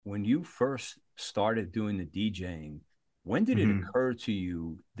when you first started doing the DJing, when did it Hmm. occur to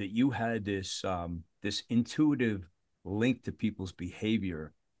you that you had this intuitive link to people's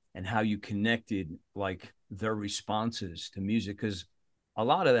behavior and how you connected like their responses to music? Because a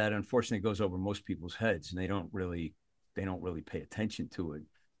lot of that unfortunately goes over most people's heads and they don't really pay attention to it.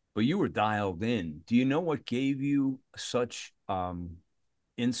 But you were dialed in. Do you know what gave you such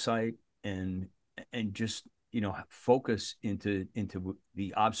insight and just focus into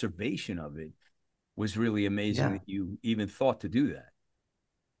the observation of it was really amazing Yeah. that you even thought to do that.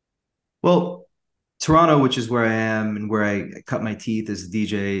 Well, Toronto, which is where I am and where I cut my teeth as a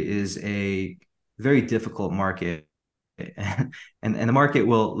DJ, is a very difficult market. And the market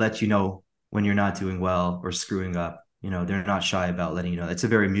will let you know when you're not doing well or screwing up. They're not shy about letting you know. It's a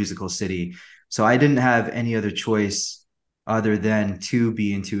very musical city. So I didn't have any other choice other than to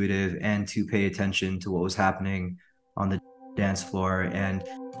be intuitive and to pay attention to what was happening on the dance floor. And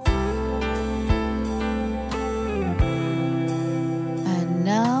And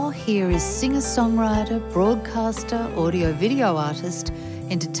now, here is singer songwriter, broadcaster, audio video artist,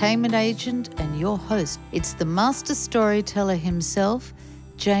 entertainment agent, and your host. It's the master storyteller himself,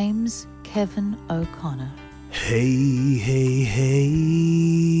 James Kevin O'Connor. Hey, hey, hey,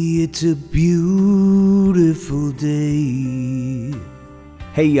 it's a beautiful day.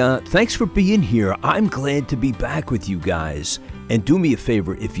 Hey, thanks for being here. I'm glad to be back with you guys. And do me a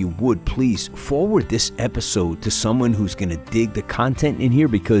favor, if you would, please forward this episode to someone who's going to dig the content in here,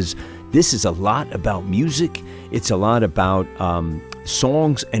 because this is a lot about music. It's a lot about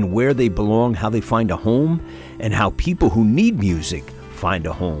songs and where they belong, how they find a home, and how people who need music find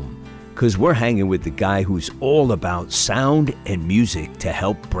a home. Because we're hanging with the guy who's all about sound and music to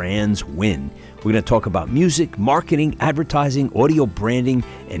help brands win. We're going to talk about music, marketing, advertising, audio branding,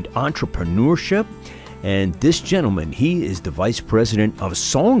 and entrepreneurship. And this gentleman, he is the vice president of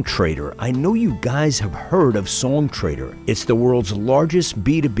SongTrader. I know you guys have heard of SongTrader. It's the world's largest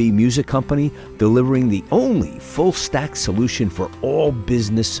B2B music company, delivering the only full-stack solution for all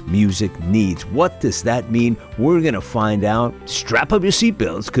business music needs. What does that mean? We're going to find out. Strap up your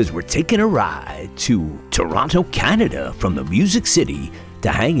seatbelts, because we're taking a ride to Toronto, Canada, from the Music City to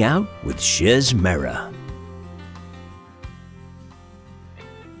hang out with Shez Mehra.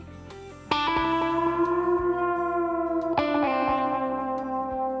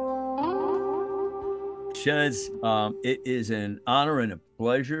 Shez, it is an honor and a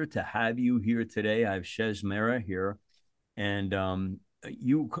pleasure to have you here today. I have Shez Mehra here, and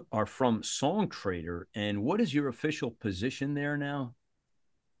you are from SongTrader. And what is your official position there now?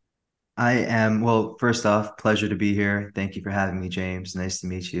 I am, well, first off, pleasure to be here. Thank you for having me, James. Nice to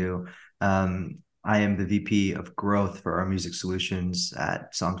meet you. I am the VP of growth for our music solutions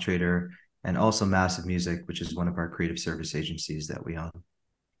at SongTrader, and also Massive Music, which is one of our creative service agencies that we own.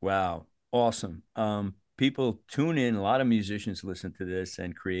 Wow, awesome. People tune in. A lot of musicians listen to this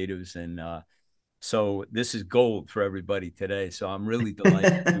and creatives, and so this is gold for everybody today. So I'm really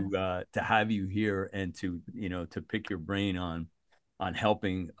delighted to have you here and to pick your brain on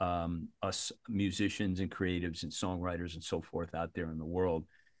helping us musicians and creatives and songwriters and so forth out there in the world.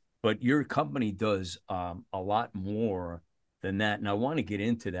 But your company does a lot more than that, and I want to get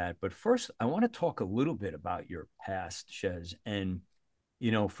into that. But first, I want to talk a little bit about your past, Shez. And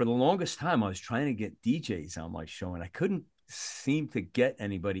for the longest time, I was trying to get DJs on my show, and I couldn't seem to get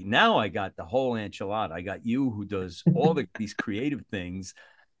anybody. Now I got the whole enchilada. I got you, who does all these creative things,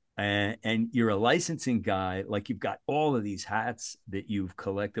 and you're a licensing guy. Like, you've got all of these hats that you've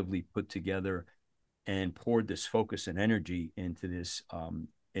collectively put together and poured this focus and energy into this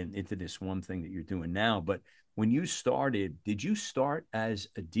into this one thing that you're doing now. But when you started, did you start as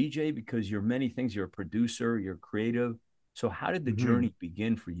a DJ? Because you're many things. You're a producer, you're creative. So how did the Mhm. journey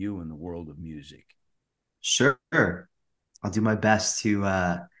begin for you in the world of music? Sure. I'll do my best to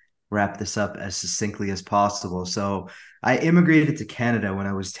wrap this up as succinctly as possible. So, I immigrated to Canada when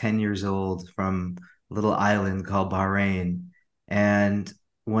I was 10 years old from a little island called Bahrain. And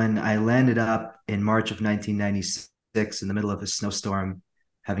when I landed up in March of 1996 in the middle of a snowstorm,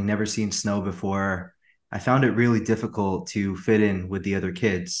 having never seen snow before, I found it really difficult to fit in with the other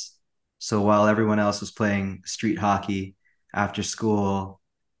kids. So, while everyone else was playing street hockey after school,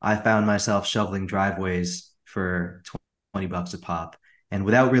 I found myself shoveling driveways for 20 bucks a pop. And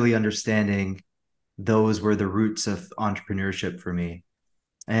without really understanding, those were the roots of entrepreneurship for me.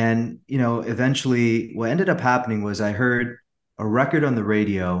 And, eventually what ended up happening was I heard a record on the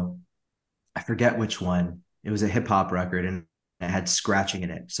radio. I forget which one. It was a hip hop record, and it had scratching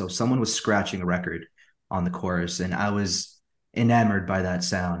in it. So someone was scratching a record on the chorus, and I was enamored by that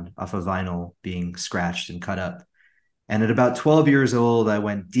sound off of vinyl being scratched and cut up. And at about 12 years old, I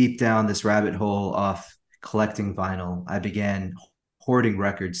went deep down this rabbit hole of collecting vinyl. I began hoarding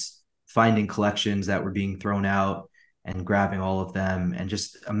records, finding collections that were being thrown out and grabbing all of them and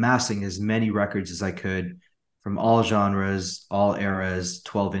just amassing as many records as I could from all genres, all eras,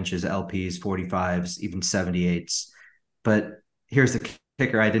 12 inches, LPs, 45s, even 78s. But here's the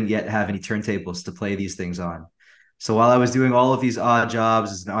kicker: I didn't yet have any turntables to play these things on. So while I was doing all of these odd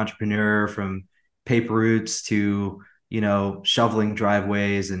jobs as an entrepreneur, from paper routes to, shoveling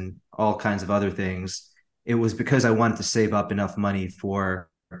driveways and all kinds of other things, it was because I wanted to save up enough money for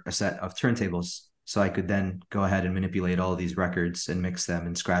a set of turntables so I could then go ahead and manipulate all of these records and mix them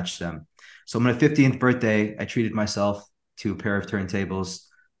and scratch them. So on my 15th birthday, I treated myself to a pair of turntables,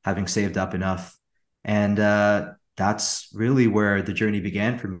 having saved up enough. And that's really where the journey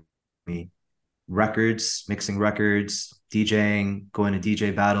began for me. Records, mixing records, DJing, going to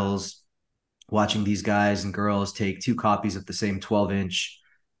DJ battles, watching these guys and girls take two copies of the same 12-inch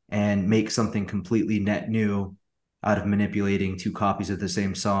and make something completely net new out of manipulating two copies of the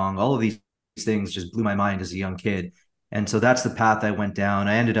same song. All of these things just blew my mind as a young kid. And so that's the path I went down.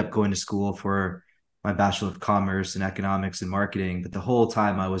 I ended up going to school for my Bachelor of Commerce in Economics and Marketing. But the whole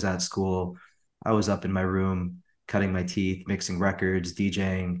time I was at school, I was up in my room, cutting my teeth, mixing records,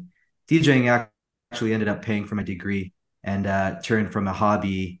 DJing. DJing actually ended up paying for my degree and turned from a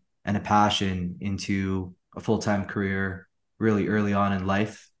hobby and a passion into a full-time career really early on in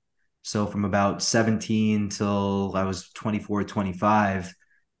life. So from about 17 till I was 24, 25,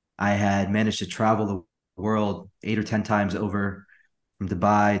 I had managed to travel the world 8 or 10 times over, from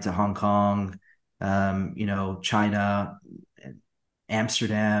Dubai to Hong Kong, China,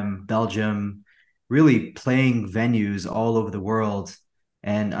 Amsterdam, Belgium, really playing venues all over the world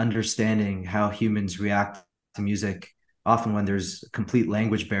and understanding how humans react to music. Often when there's a complete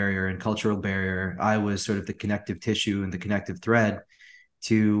language barrier and cultural barrier, I was sort of the connective tissue and the connective thread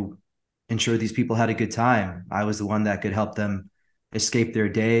to ensure these people had a good time. I was the one that could help them escape their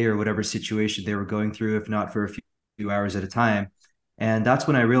day or whatever situation they were going through, if not for a few hours at a time. And that's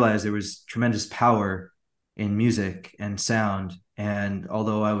when I realized there was tremendous power in music and sound. And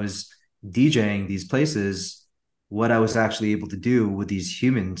although I was DJing these places, what I was actually able to do with these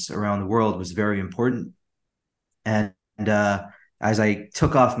humans around the world was very important. And as I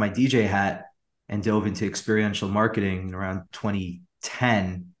took off my DJ hat and dove into experiential marketing around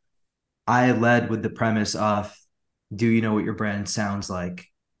 2010, I led with the premise of, do you know what your brand sounds like?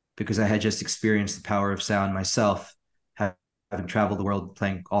 Because I had just experienced the power of sound myself, having traveled the world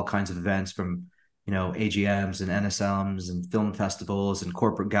playing all kinds of events, from AGMs and NSMs and film festivals and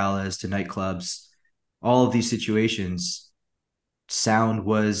corporate galas to nightclubs. All of these situations, sound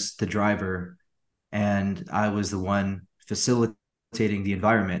was the driver, and I was the one facilitating the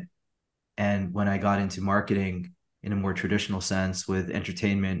environment. And when I got into marketing in a more traditional sense with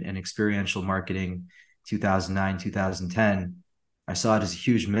entertainment and experiential marketing, 2009, 2010, I saw it as a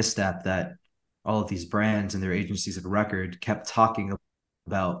huge misstep that all of these brands and their agencies of record kept talking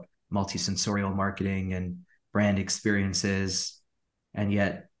about multisensorial marketing and brand experiences, and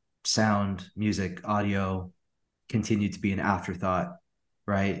yet sound, music, audio continued to be an afterthought,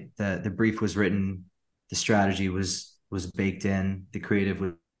 right? The brief was written, the strategy was baked in, the creative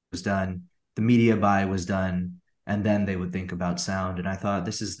was done, the media buy was done, and then they would think about sound. And I thought,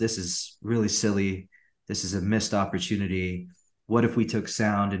 this is really silly. This is a missed opportunity. What if we took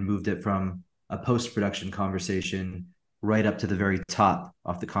sound and moved it from a post-production conversation right up to the very top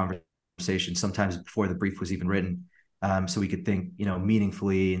of the conversation, sometimes before the brief was even written, so we could think,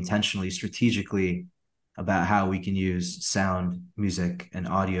 meaningfully, intentionally, strategically about how we can use sound, music, and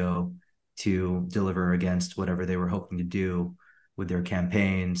audio to deliver against whatever they were hoping to do with their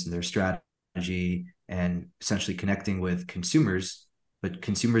campaigns and their strategy, and essentially connecting with consumers. But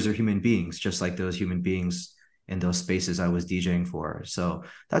consumers are human beings, just like those human beings in those spaces I was DJing for. So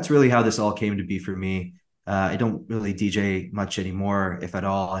that's really how this all came to be for me. I don't really DJ much anymore, if at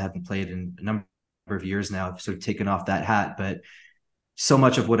all. I haven't played in a number of years now. I've sort of taken off that hat, but so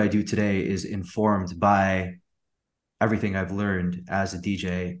much of what I do today is informed by everything I've learned as a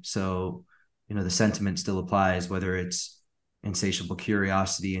DJ. So, the sentiment still applies, whether it's insatiable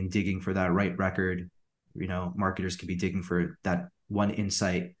curiosity and digging for that right record. Marketers could be digging for that one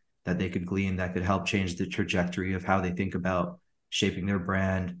insight that they could glean that could help change the trajectory of how they think about shaping their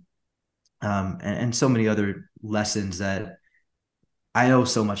brand. And so many other lessons that I owe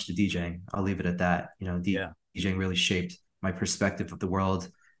so much to DJing. I'll leave it at that. DJing really shaped my perspective of the world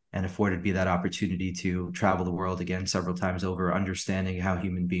and afforded me that opportunity to travel the world again several times over, understanding how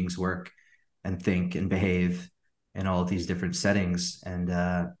human beings work and think and behave in all of these different settings. And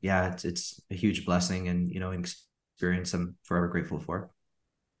it's a huge blessing. And, experience I'm forever grateful for.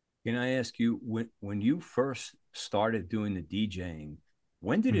 Can I ask you, when you first started doing the DJing,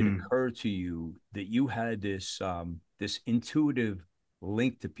 when did it Mm-hmm. occur to you that you had this intuitive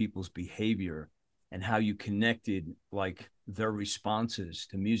link to people's behavior and how you connected like their responses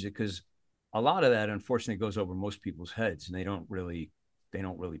to music? Because a lot of that unfortunately goes over most people's heads and they don't really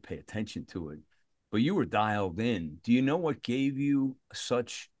pay attention to it. But you were dialed in. Do you know what gave you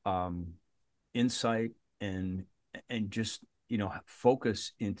such insight and just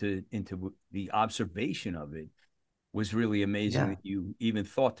focus into the observation of it? Was really amazing Yeah. that you even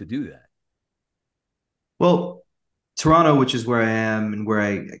thought to do that. Well, Toronto, which is where I am and where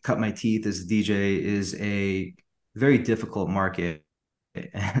I cut my teeth as a DJ, is a very difficult market.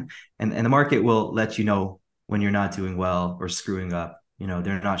 And the market will let you know when you're not doing well or screwing up.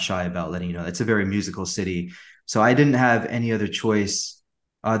 They're not shy about letting you know. It's a very musical city. So I didn't have any other choice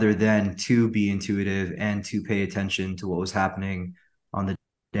other than to be intuitive and to pay attention to what was happening on the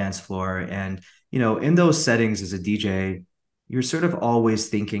dance floor. And, in those settings as a DJ, you're sort of always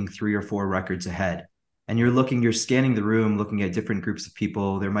thinking 3 or 4 records ahead. And you're scanning the room, looking at different groups of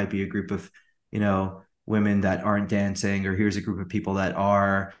people. There might be a group of, women that aren't dancing, or here's a group of people that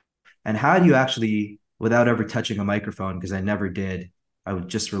are. And how do you actually, without ever touching a microphone, because I never did, I would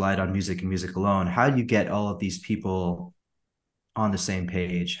just relied on music and music alone. How do you get all of these people on the same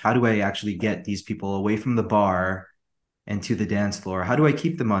page? How do I actually get these people away from the bar and to the dance floor? How do I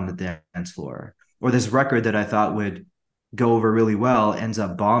keep them on the dance floor? Or this record that I thought would go over really well ends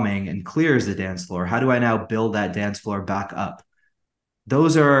up bombing and clears the dance floor. How do I now build that dance floor back up?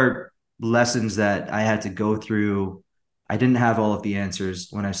 Those are lessons that I had to go through. I didn't have all of the answers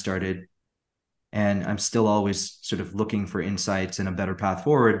when I started, and I'm still always sort of looking for insights and a better path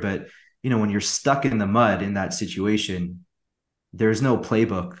forward. But, when you're stuck in the mud in that situation, there's no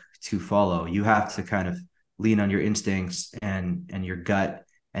playbook to follow. You have to kind of lean on your instincts and your gut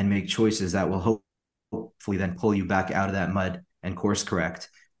and make choices that will hopefully then pull you back out of that mud and course correct.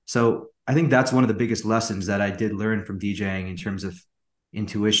 So I think that's one of the biggest lessons that I did learn from DJing in terms of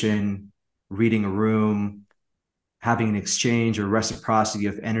intuition, reading a room, having an exchange or reciprocity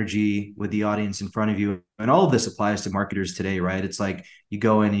of energy with the audience in front of you. And all of this applies to marketers today, right? It's like you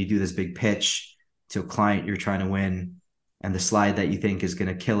go in and you do this big pitch to a client you're trying to win, and the slide that you think is going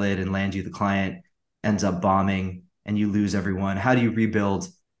to kill it and land you the client ends up bombing and you lose everyone. How do you rebuild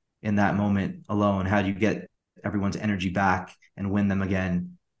in that moment alone? How do you get everyone's energy back and win them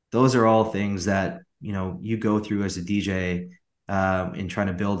again? Those are all things that, you go through as a DJ in trying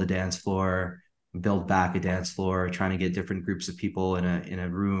to build a dance floor, build back a dance floor, trying to get different groups of people in a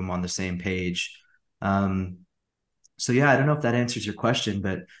room on the same page. So yeah, I don't know if that answers your question,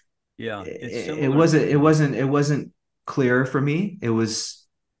 but Yeah, it's it similar wasn't to it wasn't it wasn't clear for me. It was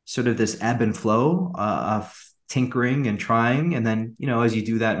sort of this ebb and flow of tinkering and trying, and then as you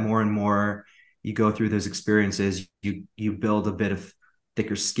do that more and more, you go through those experiences. You build a bit of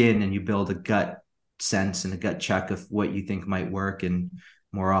thicker skin, and you build a gut sense and a gut check of what you think might work, and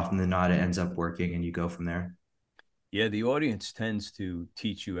more often than not, it ends up working, and you go from there. yeah, the audience tends to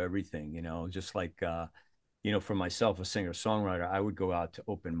teach you everything, just like for myself, a singer songwriter, I would go out to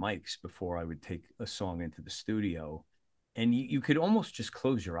open mics before I would take a song into the studio. And you could almost just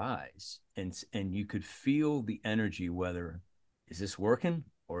close your eyes and you could feel the energy, whether is this working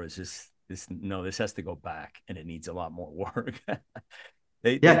or is this no, this has to go back and it needs a lot more work. Yeah,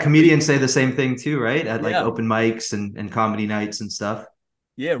 They comedians say the same thing too, right? At like yeah, open mics and comedy nights and stuff.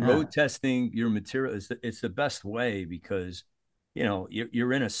 yeah, Yeah. road testing your material is it's the best way because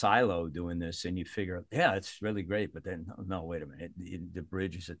you're in a silo doing this and you figure, yeah, it's really great, but then no, wait a minute, the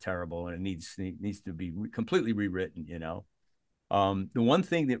bridges are terrible and it needs to be completely rewritten. The one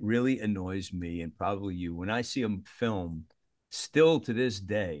thing that really annoys me and probably you when I see a film, still to this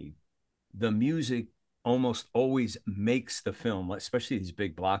day, the music almost always makes the film, especially these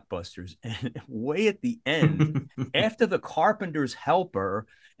big blockbusters. And way at the end, after the carpenter's helper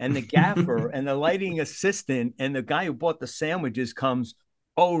and the gaffer and the lighting assistant and the guy who bought the sandwiches comes,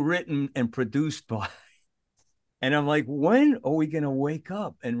 oh, written and produced by. And I'm like, when are we going to wake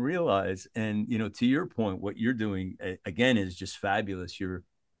up and realize? And to your point, what you're doing again is just fabulous. You're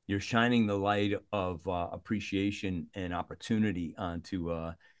shining the light of appreciation and opportunity onto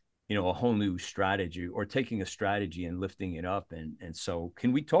a whole new strategy, or taking a strategy and lifting it up. And so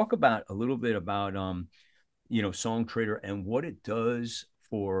can we talk about a little bit about Song Trader and what it does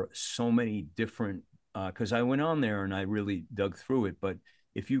for so many different, because I went on there and I really dug through it, but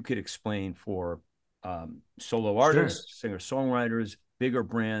if you could explain for solo Sure. artists, singer songwriters, bigger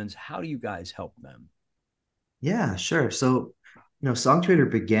brands, how do you guys help them? Yeah, sure. So, Song Trader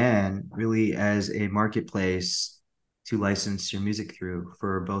began really as a marketplace to license your music through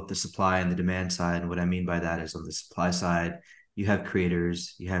for both the supply and the demand side. And what I mean by that is on the supply side, you have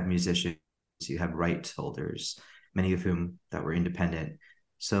creators, you have musicians, you have rights holders, many of whom that were independent.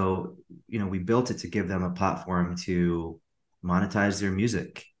 So, we built it to give them a platform to monetize their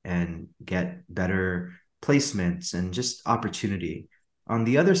music and get better placements and just opportunity. On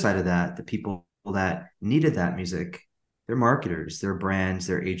the other side of that, the people that needed that music, they're marketers, they're brands,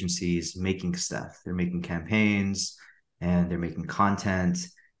 they're agencies making stuff. They're making campaigns and they're making content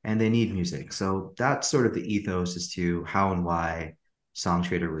and they need music. So that's sort of the ethos as to how and why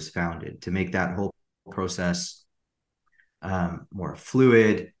Songtradr was founded, to make that whole process more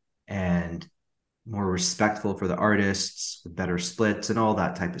fluid and more respectful for the artists, with better splits and all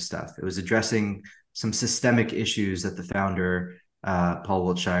that type of stuff. It was addressing some systemic issues that the founder, Paul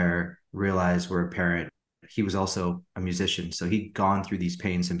Wiltshire, realized were apparent. He was also a musician, so he'd gone through these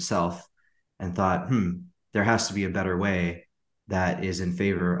pains himself and thought, there has to be a better way that is in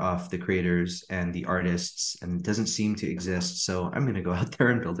favor of the creators and the artists, and it doesn't seem to exist. So I'm going to go out there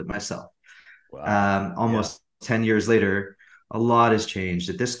and build it myself. Wow. Almost 10 years later, a lot has changed.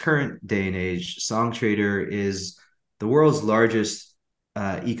 At this current day and age, Songtradr is the world's largest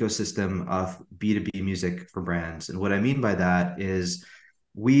ecosystem of B2B music for brands. And what I mean by that is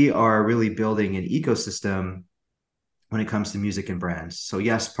we are really building an ecosystem when it comes to music and brands. So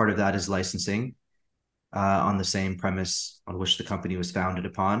yes, part of that is licensing on the same premise on which the company was founded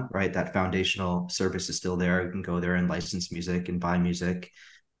upon, right? That foundational service is still there. You can go there and license music and buy music.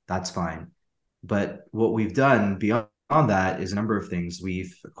 That's fine. But what we've done beyond that is a number of things.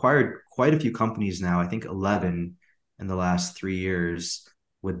 We've acquired quite a few companies now, I think 11 in the last 3 years,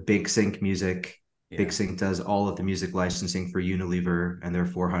 with Big Sync Music. Yeah. Big Sync does all of the music licensing for Unilever and their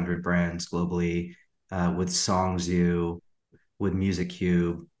 400 brands globally, with SongZoo, with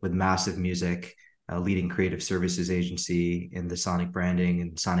MusicCube, with Massive Music, a leading creative services agency in the sonic branding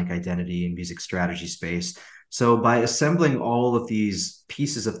and sonic identity and music strategy space. So by assembling all of these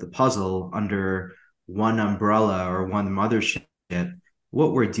pieces of the puzzle under one umbrella or one mothership,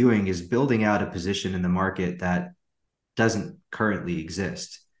 what we're doing is building out a position in the market that doesn't currently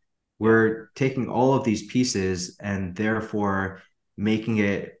exist. We're taking all of these pieces and therefore making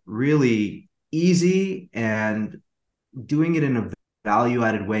it really easy and doing it in a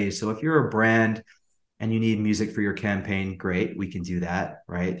value-added way. So if you're a brand and you need music for your campaign, great, we can do that,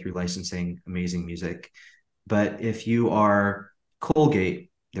 right? Through licensing amazing music. But if you are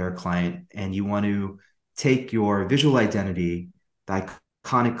Colgate, they're a client, and you want to take your visual identity, the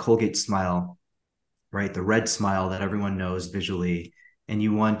iconic Colgate smile, right? The red smile that everyone knows visually, and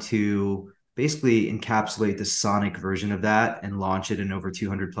you want to basically encapsulate the sonic version of that and launch it in over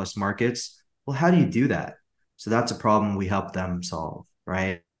 200 plus markets. Well, how do you do that? So that's a problem we help them solve,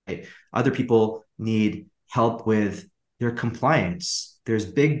 right? Other people need help with their compliance. There's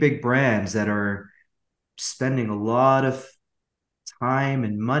big brands that are spending a lot of time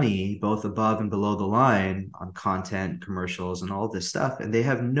and money, both above and below the line, on content, commercials, and all this stuff. And they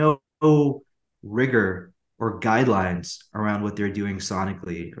have no rigor or guidelines around what they're doing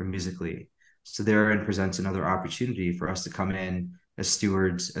sonically or musically. So therein presents another opportunity for us to come in as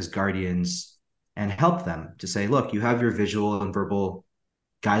stewards, as guardians, and help them to say, look, you have your visual and verbal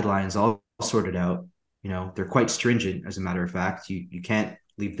guidelines all sorted out. They're quite stringent, as a matter of fact. You can't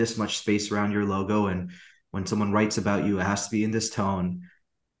leave this much space around your logo, and when someone writes about you, it has to be in this tone.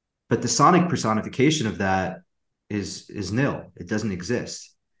 But the sonic personification of that is nil. It doesn't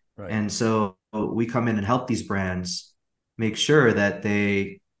exist. Right. And so we come in and help these brands make sure that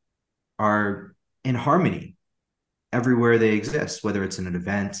they are in harmony everywhere they exist, whether it's in an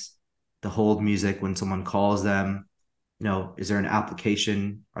event, the hold music when someone calls them, is there an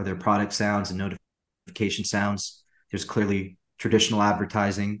application? Are there product sounds and notification sounds? There's clearly traditional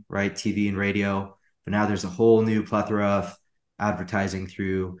advertising, right? TV and radio. But now there's a whole new plethora of advertising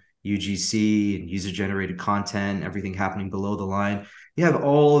through UGC and user-generated content, everything happening below the line. You have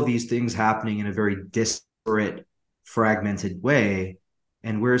all of these things happening in a very disparate, fragmented way.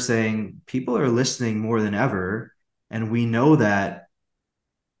 And we're saying people are listening more than ever. And we know that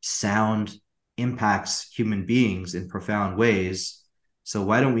sound impacts human beings in profound ways. So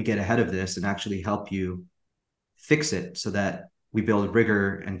why don't we get ahead of this and actually help you fix it so that we build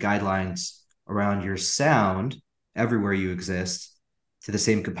rigor and guidelines around your sound everywhere you exist, to the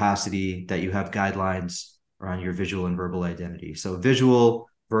same capacity that you have guidelines around your visual and verbal identity. So visual,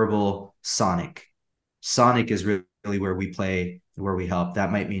 verbal, sonic. Sonic is really where we play and where we help.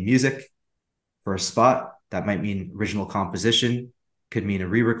 That might mean music for a spot. That might mean original composition. Could mean a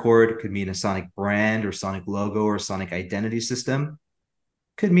re-record. Could mean a sonic brand or sonic logo or sonic identity system.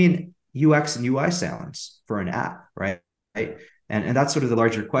 Could mean UX and UI sounds for an app, right? And that's sort of the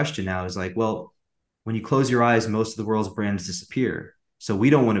larger question now is like, well, when you close your eyes, most of the world's brands disappear. So we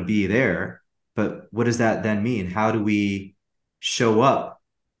don't want to be there. But what does that then mean? How do we show up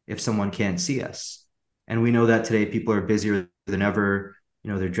if someone can't see us? And we know that today people are busier than ever.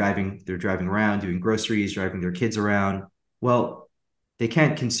 They're driving around, doing groceries, driving their kids around. Well, they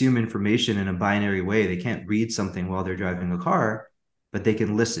can't consume information in a binary way. They can't read something while they're driving a car, but they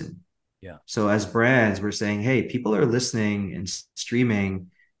can listen. Yeah. So as brands, we're saying, hey, people are listening and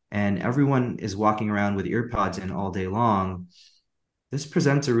streaming, and everyone is walking around with earpods in all day long. This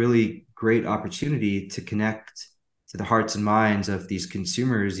presents a really great opportunity to connect to the hearts and minds of these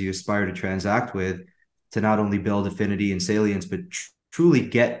consumers you aspire to transact with, to not only build affinity and salience, but truly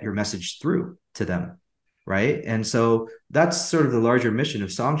get your message through to them. Right. And so that's sort of the larger mission of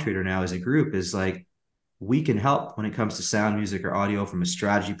Songtradr now as a group, is like, we can help when it comes to sound, music, or audio from a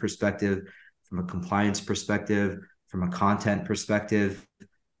strategy perspective, from a compliance perspective, from a content perspective.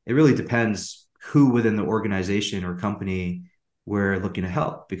 It really depends who within the organization or company we're looking to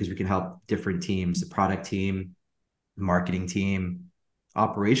help, because we can help different teams, the product team, the marketing team,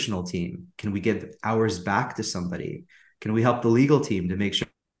 operational team. Can we give hours back to somebody? Can we help the legal team to make sure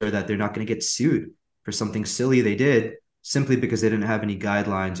that they're not going to get sued for something silly they did simply because they didn't have any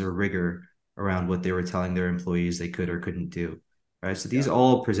guidelines or rigor around what they were telling their employees they could or couldn't do, right? So these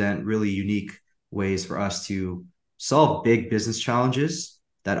all present really unique ways for us to solve big business challenges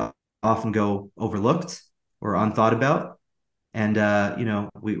that often go overlooked or unthought about. And,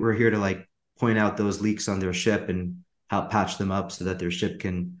 we're here to like point out those leaks on their ship and help patch them up so that their ship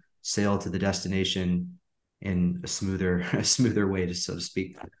can sail to the destination in a smoother way, so to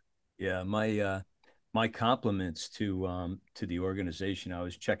speak. Yeah, my compliments to the organization. I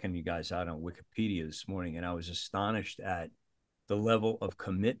was checking you guys out on Wikipedia this morning, and I was astonished at the level of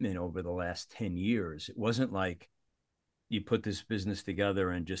commitment over the last 10 years. It wasn't like you put this business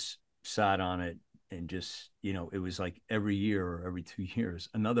together and just sat on it and just, it was like every year or every 2 years,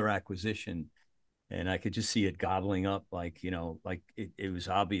 another acquisition. And I could just see it gobbling up, like, like it was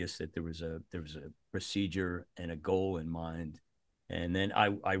obvious that there was a procedure and a goal in mind. And then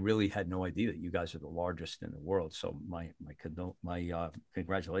I really had no idea that you guys are the largest in the world. So my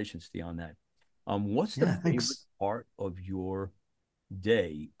congratulations to you on that. What's the favorite part of your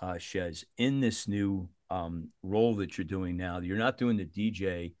day, Shez, in this new role that you're doing now? You're not doing the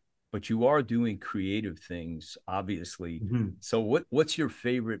DJ, but you are doing creative things, obviously. Mm-hmm. So what's your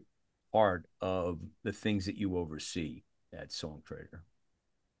favorite part of the things that you oversee at Songtradr?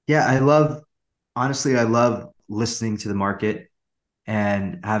 Yeah, I love listening to the market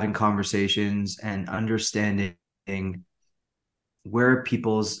and having conversations and understanding where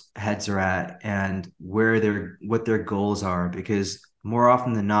people's heads are at and what their goals are, because more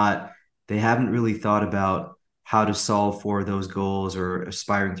often than not, they haven't really thought about how to solve for those goals or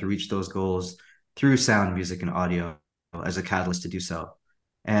aspiring to reach those goals through sound, music, and audio as a catalyst to do so.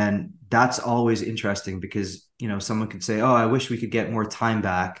 And that's always interesting because, someone could say, oh, I wish we could get more time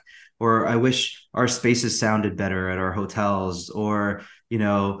back, or I wish our spaces sounded better at our hotels, or,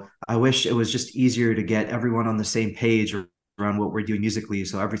 I wish it was just easier to get everyone on the same page around what we're doing musically.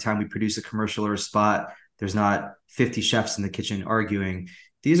 So every time we produce a commercial or a spot, there's not 50 chefs in the kitchen arguing.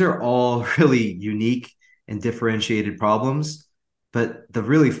 These are all really unique and differentiated problems. But the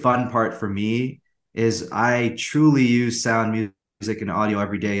really fun part for me is I truly use sound, music, and audio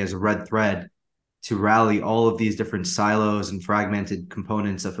every day as a red thread to rally all of these different silos and fragmented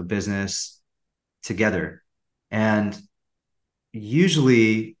components of a business together. And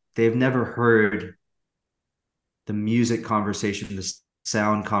usually they've never heard the music conversation, the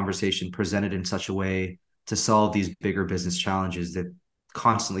sound conversation presented in such a way to solve these bigger business challenges. They've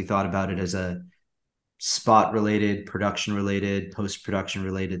constantly thought about it as a spot related, production related, post-production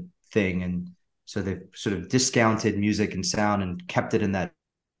related thing. And so they've sort of discounted music and sound and kept it in that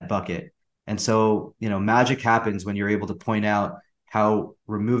bucket. And so, magic happens when you're able to point out how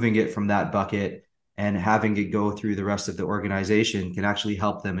removing it from that bucket and having it go through the rest of the organization can actually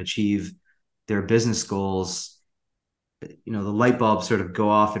help them achieve their business goals. The light bulbs sort of go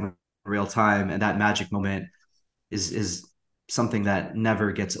off in real time, and that magic moment is something that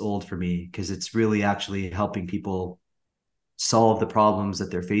never gets old for me, because it's really actually helping people solve the problems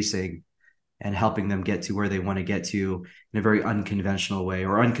that they're facing and helping them get to where they want to get to in a very unconventional way,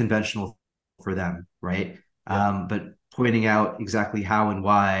 or unconventional for them, right? Yeah. But pointing out exactly how and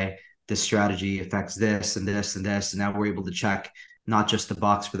why this strategy affects this and this and this, and now we're able to check not just the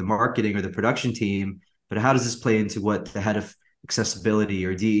box for the marketing or the production team, but how does this play into what the head of accessibility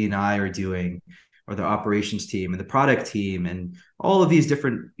or DE&I are doing, or the operations team and the product team and all of these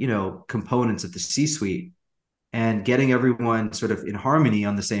different, components of the C-suite, and getting everyone sort of in harmony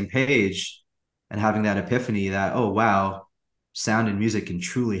on the same page and having that epiphany that, oh, wow, sound and music can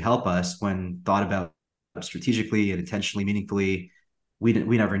truly help us when thought about strategically and intentionally, meaningfully. We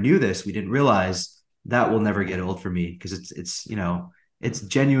never knew this. We didn't realize. That will never get old for me, because it's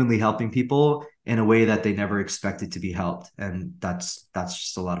genuinely helping people in a way that they never expected to be helped. And that's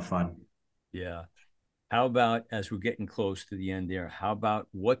just a lot of fun. Yeah. How about, as we're getting close to the end there, how about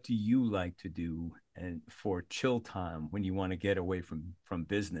what do you like to do and for chill time when you want to get away from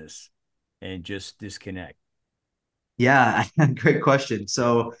business and just disconnect? Yeah, great question.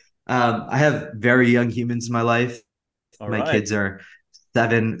 So I have very young humans in my life. All My right. kids are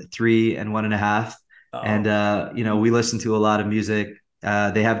 7, 3, and 1.5. And Oh, we listen to a lot of music.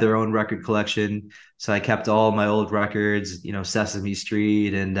 They have their own record collection. So I kept all my old records, Sesame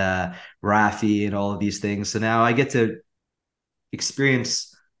Street and Raffi and all of these things. So now I get to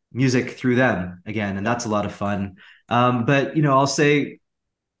experience music through them again, and yeah. that's a lot of fun. But I'll say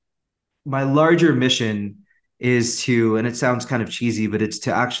my larger mission is to, and it sounds kind of cheesy, but it's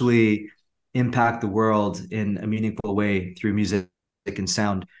to actually impact the world in a meaningful way through music and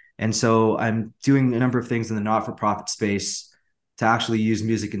sound. And so I'm doing a number of things in the not-for-profit space to actually use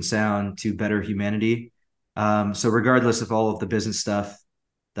music and sound to better humanity. So regardless of all of the business stuff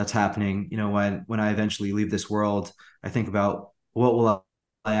that's happening, when I eventually leave this world, I think about what will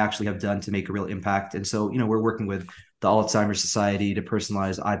I actually have done to make a real impact. And so, we're working with the Alzheimer's Society to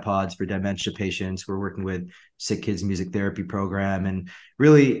personalize iPods for dementia patients. We're working with Sick Kids Music Therapy Program, and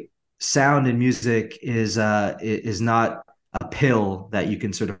really, sound and music is not a pill that you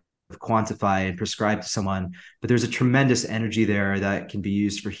can sort of quantify and prescribe to someone, but there's a tremendous energy there that can be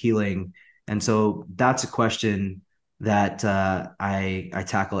used for healing. And so that's a question that I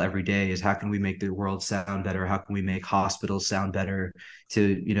tackle every day: is how can we make the world sound better? How can we make hospitals sound better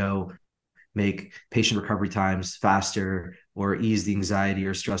to make patient recovery times faster, or ease the anxiety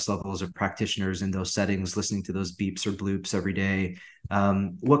or stress levels of practitioners in those settings, listening to those beeps or bloops every day?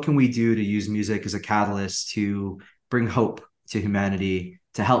 What can we do to use music as a catalyst to bring hope to humanity,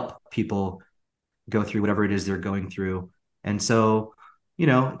 to help people go through whatever it is they're going through? And so,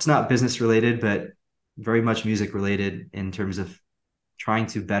 it's not business related, but very much music related in terms of trying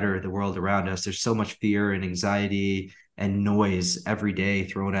to better the world around us. There's so much fear and anxiety and noise every day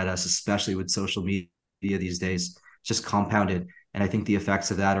thrown at us, especially with social media these days, just compounded. And I think the effects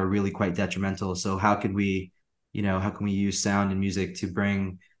of that are really quite detrimental. So how can we use sound and music to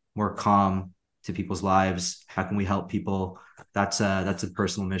bring more calm to people's lives? How can we help people? That's a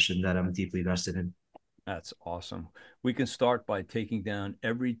personal mission that I'm deeply vested in. That's awesome. We can start by taking down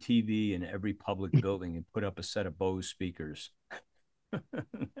every TV in every public building and put up a set of Bose speakers. And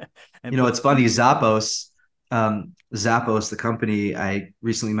put It's funny, Zappos, the company, I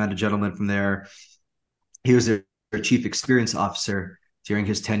recently met a gentleman from there. He was their chief experience officer during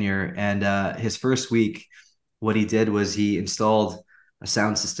his tenure. And his first week, what he did was he installed a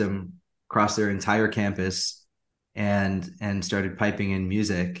sound system across their entire campus and started piping in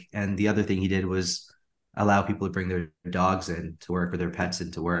music. And the other thing he did was allow people to bring their dogs in to work or their pets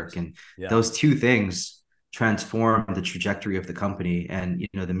into work. And those two things transformed the trajectory of the company. And,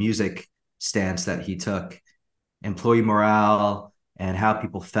 the music stance that he took, employee morale, and how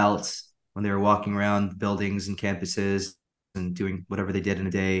people felt when they were walking around buildings and campuses and doing whatever they did in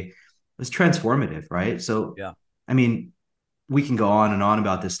a day, was transformative, right? So, I mean, we can go on and on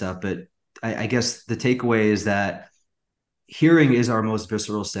about this stuff, but I guess the takeaway is that hearing is our most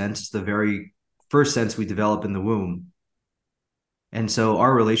visceral sense. It's the very first sense we develop in the womb. And so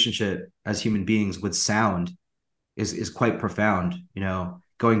our relationship as human beings with sound is quite profound,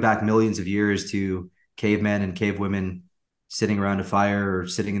 going back millions of years to cavemen and cavewomen sitting around a fire or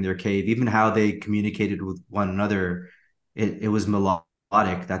sitting in their cave, even how they communicated with one another. It was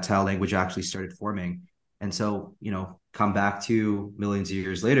melodic. That's how language actually started forming. And so, come back to millions of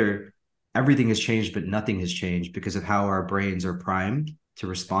years later, everything has changed, but nothing has changed because of how our brains are primed to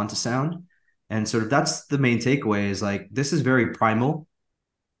respond to sound. And sort of that's the main takeaway, is like, this is very primal.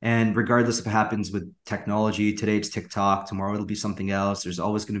 And regardless of what happens with technology, today it's TikTok, tomorrow it'll be something else. There's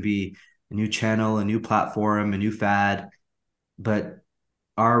always going to be a new channel, a new platform, a new fad. But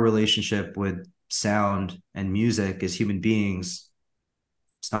our relationship with sound and music as human beings,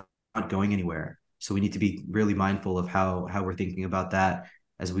 it's not going anywhere. So we need to be really mindful of how we're thinking about that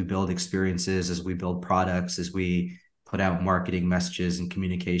as we build experiences, as we build products, as we put out marketing messages and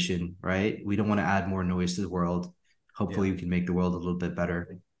communication, right? We don't want to add more noise to the world. Hopefully we can make the world a little bit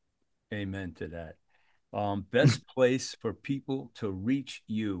better. Amen to that. Best place for people to reach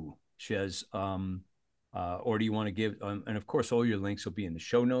you, Shez. Or do you want to give, and of course, all your links will be in the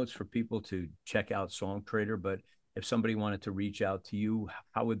show notes for people to check out Song Trader. But if somebody wanted to reach out to you,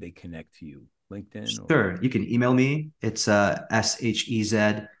 how would they connect to you? LinkedIn? Sure. You can email me. It's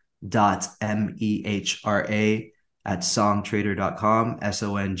shez.mehra at songtrader.com,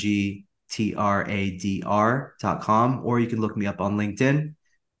 songtradr.com, or you can look me up on LinkedIn.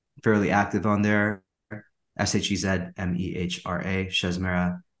 Fairly active on there. SHEZ MEHRA, Shez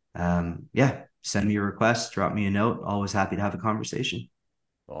Mehra. Yeah, send me your request, drop me a note. Always happy to have a conversation.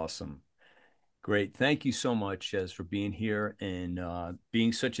 Awesome. Great. Thank you so much, Shez, for being here and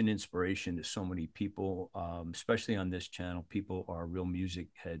being such an inspiration to so many people, especially on this channel. People are real music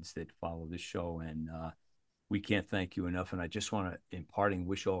heads that follow this show, and we can't thank you enough. And I just want to, in parting,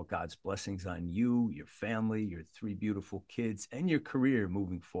 wish all God's blessings on you, your family, your 3 beautiful kids, and your career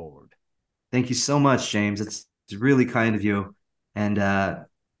moving forward. Thank you so much, James. It's really kind of you, and it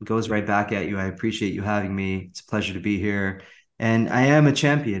goes right back at you. I appreciate you having me. It's a pleasure to be here. And I am a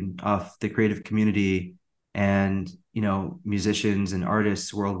champion of the creative community and, musicians and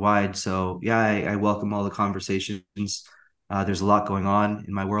artists worldwide. So yeah, I welcome all the conversations. There's a lot going on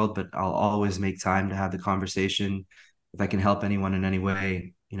in my world, but I'll always make time to have the conversation. If I can help anyone in any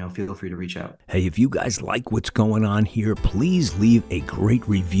way, feel free to reach out. Hey, if you guys like what's going on here, please leave a great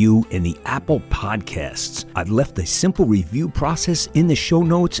review in the Apple Podcasts. I've left a simple review process in the show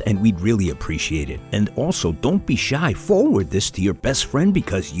notes, and we'd really appreciate it. And also, don't be shy. Forward this to your best friend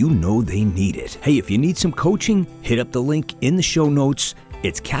because you know they need it. Hey, if you need some coaching, hit up the link in the show notes.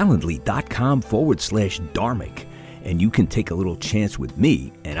 It's calendly.com/Dharmic. And you can take a little chance with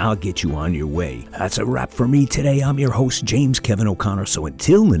me, and I'll get you on your way. That's a wrap for me today. I'm your host, James Kevin O'Connor. So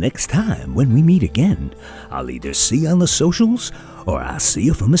until the next time when we meet again, I'll either see you on the socials or I'll see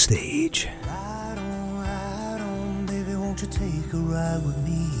you from the stage. Ride on, baby, won't you take a ride with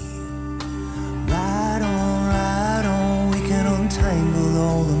me? Ride on, we can untangle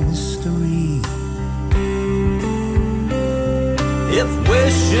all the mystery. If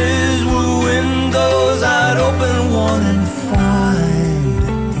wishes were windows, I'd open one and find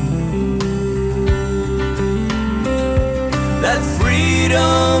that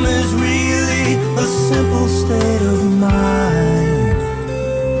freedom is really a simple state of mind.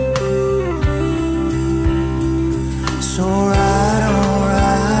 So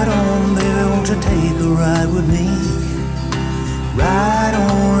ride on, baby, won't you take a ride with me? Ride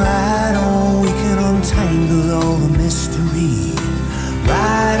on, we can untangle all the mystery.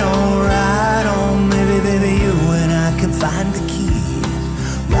 Ride on, baby, you and I can find the key.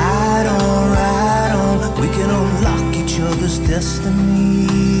 Ride on, we can unlock each other's destiny.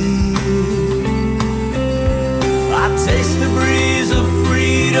 I taste the breeze of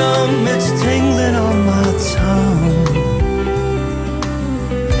freedom, it's tingling on my tongue.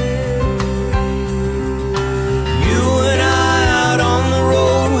 You and I out on the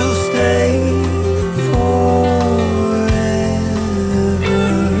road will stay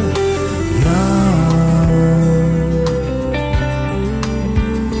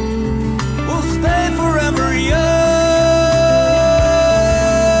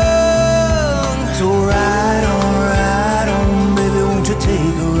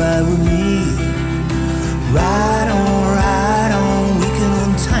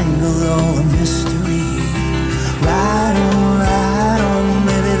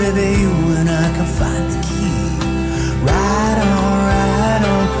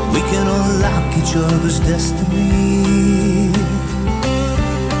each other's destiny.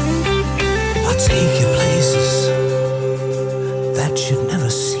 I'll take you places that you've never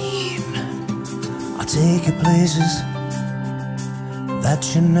seen. I'll take you places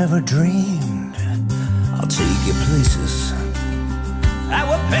that you never dreamed. I'll take you places that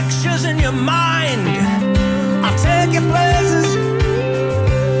were pictures in your mind. I'll take you places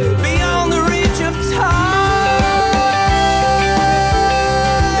beyond the reach of time.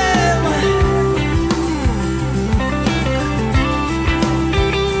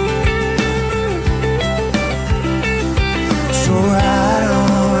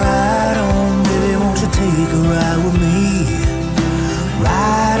 Ride on, baby, won't you take a ride with me?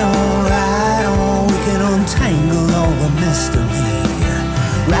 Ride on, we can untangle all the mystery.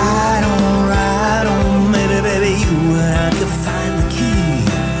 Ride on, baby, you and I can find the key.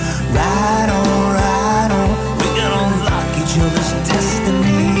 Ride on, we can unlock each other's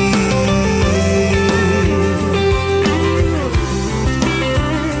destiny.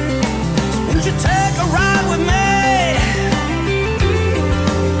 So won't you take a ride with me?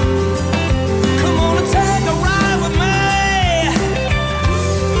 Take a ride with me.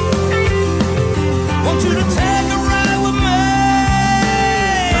 Want you to take